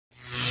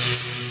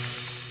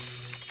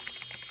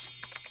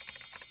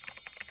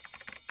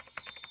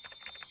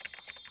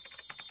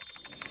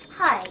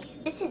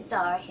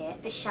Zara here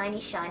for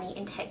Shiny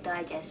in Tech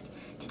Digest.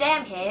 Today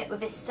I'm here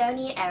with a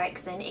Sony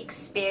Ericsson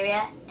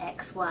XPERIA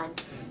X1.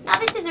 Now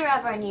this is a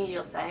rather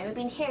unusual phone. We've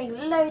been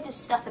hearing loads of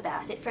stuff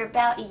about it for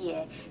about a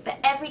year, but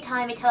every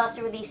time they tell us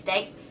a release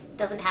date,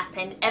 doesn't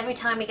happen. Every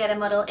time we get a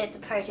model, it's a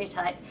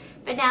prototype.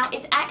 But now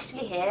it's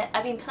actually here.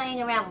 I've been playing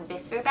around with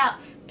this for about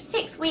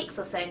 6 weeks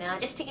or so now,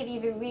 just to give you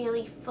the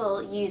really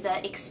full user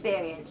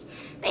experience.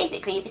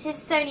 Basically, this is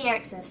Sony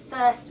Ericsson's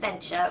first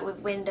venture with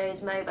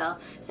Windows Mobile,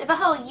 so the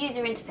whole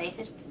user interface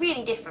is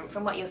really different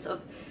from what you're sort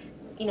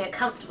of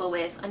comfortable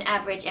with on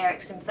average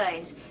Ericsson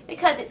phones.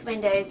 Because it's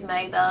Windows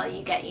Mobile,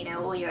 you get,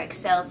 all your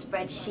Excel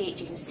spreadsheets,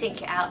 you can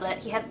sync your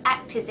Outlook, you have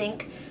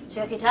ActiveSync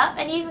to hook it up,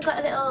 and you even got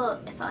a little,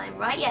 if I'm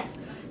right, yes,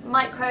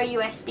 micro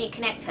USB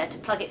connector to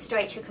plug it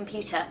straight to your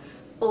computer.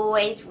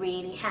 Always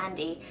really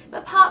handy.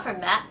 But apart from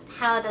that,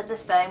 how does the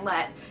phone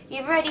work?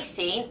 You've already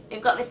seen,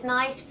 we've got this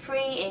nice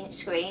 3-inch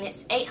screen.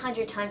 It's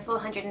 800 x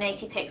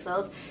 480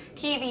 pixels,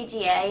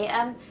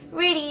 QVGA,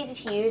 really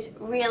easy to use,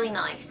 really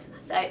nice.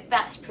 So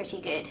that's pretty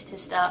good to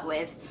start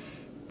with.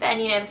 Then,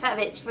 the fact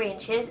that it's 3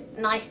 inches,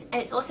 nice,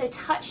 and it's also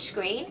touch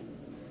screen,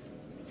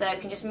 so you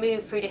can just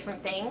move through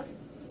different things.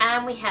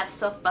 And we have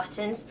soft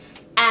buttons,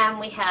 and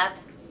we have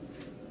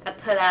a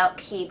pull-out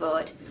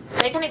keyboard.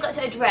 So you kind of got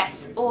to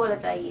address all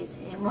of these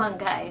in one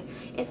go.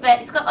 It's got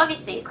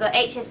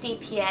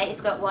HSDPA,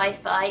 it's got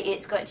Wi-Fi,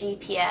 it's got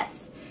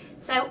GPS.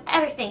 So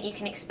everything you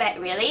can expect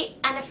really,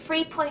 and a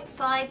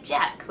 3.5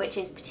 jack, which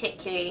is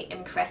particularly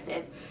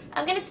impressive.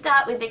 I'm going to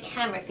start with the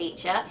camera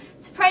feature.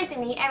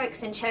 Surprisingly,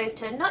 Ericsson chose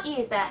to not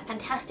use their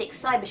fantastic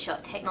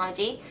CyberShot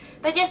technology,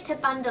 but just to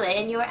bundle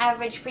in your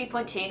average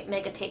 3.2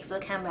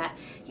 megapixel camera.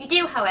 You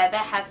do, however,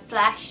 have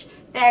flash,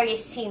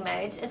 various scene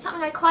modes, and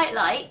something I quite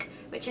like,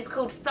 which is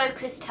called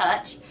Focus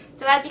Touch.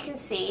 So as you can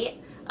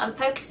see, I'm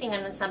focusing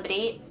on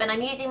somebody, but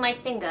I'm using my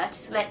finger to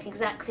select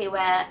exactly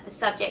where the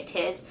subject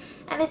is,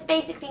 and this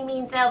basically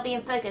means they'll be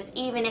in focus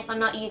even if I'm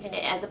not using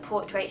it as a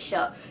portrait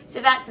shot. So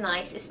that's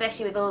nice,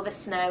 especially with all the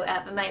snow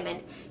at the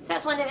moment. So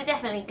that's one of the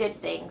definitely good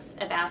things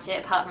about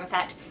it, apart from the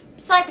fact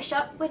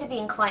CyberShot would have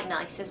been quite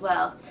nice as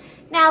well.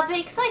 Now, the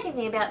exciting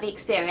thing about the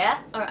Xperia,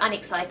 or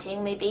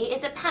unexciting maybe,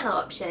 is a panel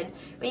option,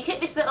 where you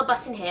click this little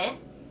button here,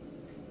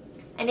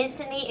 and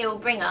instantly it will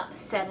bring up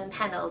 7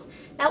 panels.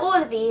 Now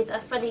all of these are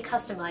fully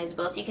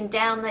customizable, so you can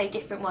download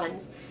different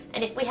ones.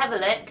 And if we have a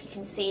look, you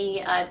can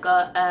see I've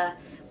got a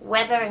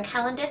weather and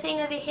calendar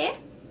thing over here.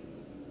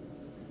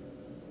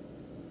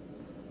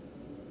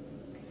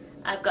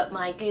 I've got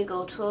my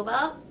Google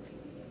toolbar.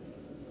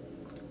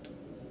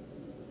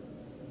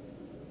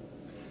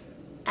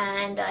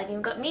 And I've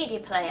even got media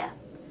player.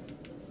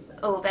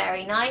 All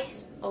very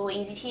nice, all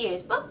easy to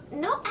use, but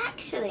not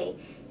actually.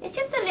 It's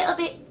just a little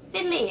bit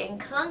fiddly and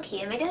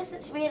clunky, and it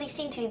doesn't really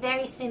seem to be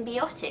very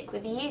symbiotic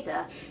with the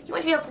user. You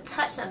want to be able to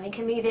touch something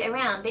and move it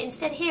around, but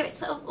instead here it's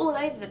sort of all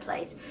over the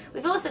place.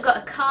 We've also got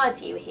a card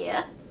view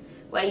here,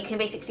 where you can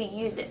basically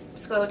use it,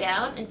 scroll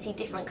down and see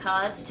different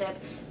cards to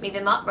move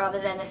them up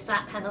rather than a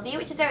flat panel view,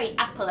 which is very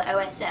Apple at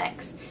OS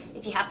X,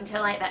 if you happen to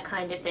like that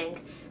kind of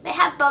thing. They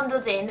have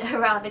bundled in a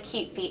rather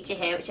cute feature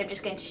here, which I'm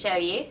just going to show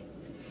you,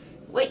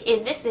 which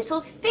is this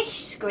little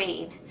fish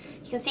screen.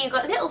 You can see you've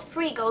got little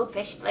 3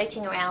 goldfish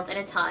floating around at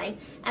a time,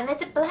 and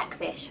there's a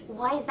blackfish.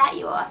 Why is that,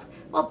 you ask?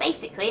 Well,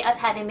 basically, I've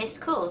had a missed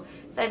call.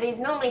 So these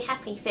normally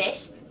happy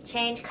fish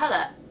change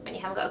colour when you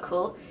haven't got a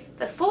call.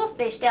 The 4th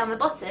fish down the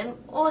bottom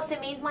also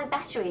means my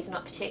battery is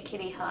not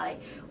particularly high,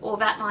 or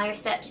that my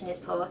reception is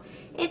poor.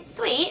 It's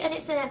sweet, and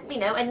it's a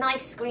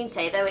nice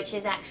screensaver, which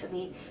is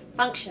actually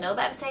functional,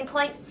 but at the same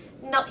point,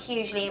 not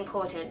hugely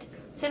important.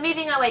 So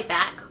moving our way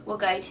back, we'll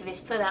go to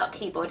this pull-out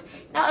keyboard.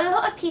 Now, a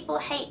lot of people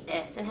hate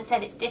this and have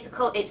said it's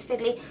difficult, it's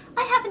fiddly.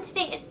 I happen to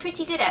think it's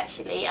pretty good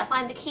actually. I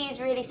find the keys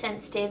really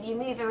sensitive, you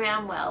move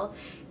around well,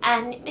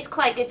 and it's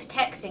quite good for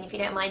texting if you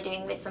don't mind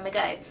doing this on the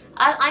go.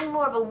 I'm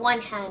more of a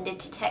one-handed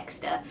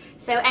texter,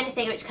 so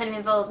anything which kind of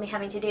involves me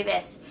having to do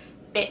this,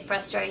 bit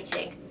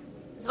frustrating.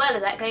 As well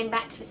as that, going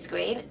back to the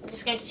screen, I'm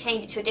just going to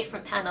change it to a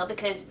different panel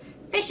because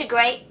fish are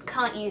great,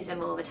 can't use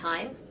them all the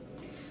time.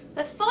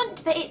 The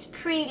font that it's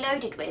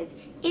preloaded with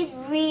is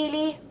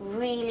really,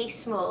 really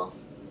small.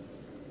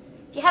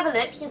 If you have a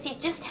look, you can see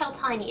just how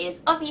tiny it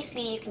is.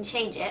 Obviously you can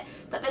change it,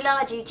 but the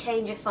larger you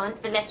change your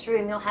font, the less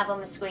room you'll have on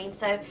the screen,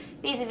 so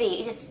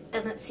vis-a-vis, it just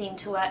doesn't seem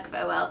to work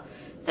very well.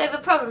 So the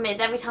problem is,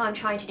 every time I'm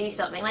trying to do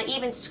something, like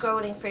even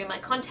scrolling through my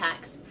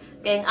contacts,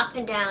 going up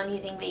and down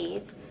using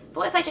these, but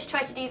what if I just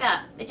try to do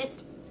that? It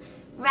just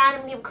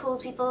randomly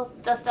calls people,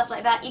 does stuff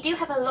like that. You do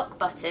have a lock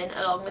button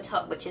along the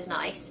top, which is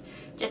nice,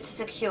 just to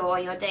secure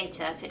your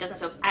data so it doesn't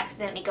sort of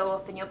accidentally go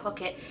off in your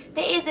pocket.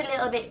 But it is a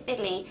little bit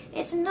fiddly.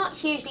 It's not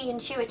hugely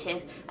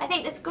intuitive. I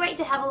think it's great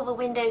to have all the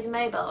Windows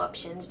Mobile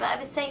options, but at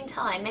the same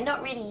time they're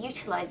not really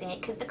utilising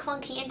it because the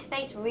clunky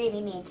interface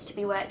really needs to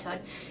be worked on.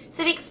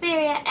 So the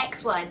Xperia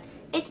X1,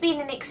 it's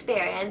been an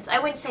experience. I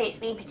wouldn't say it's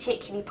been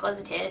particularly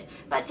positive,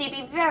 but to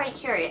be very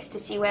curious to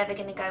see where they're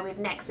going to go with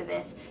next with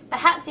this.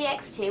 Perhaps the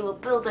X2 will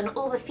build on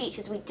all the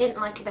features we didn't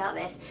like about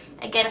this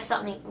and get us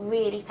something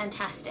really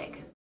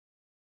fantastic.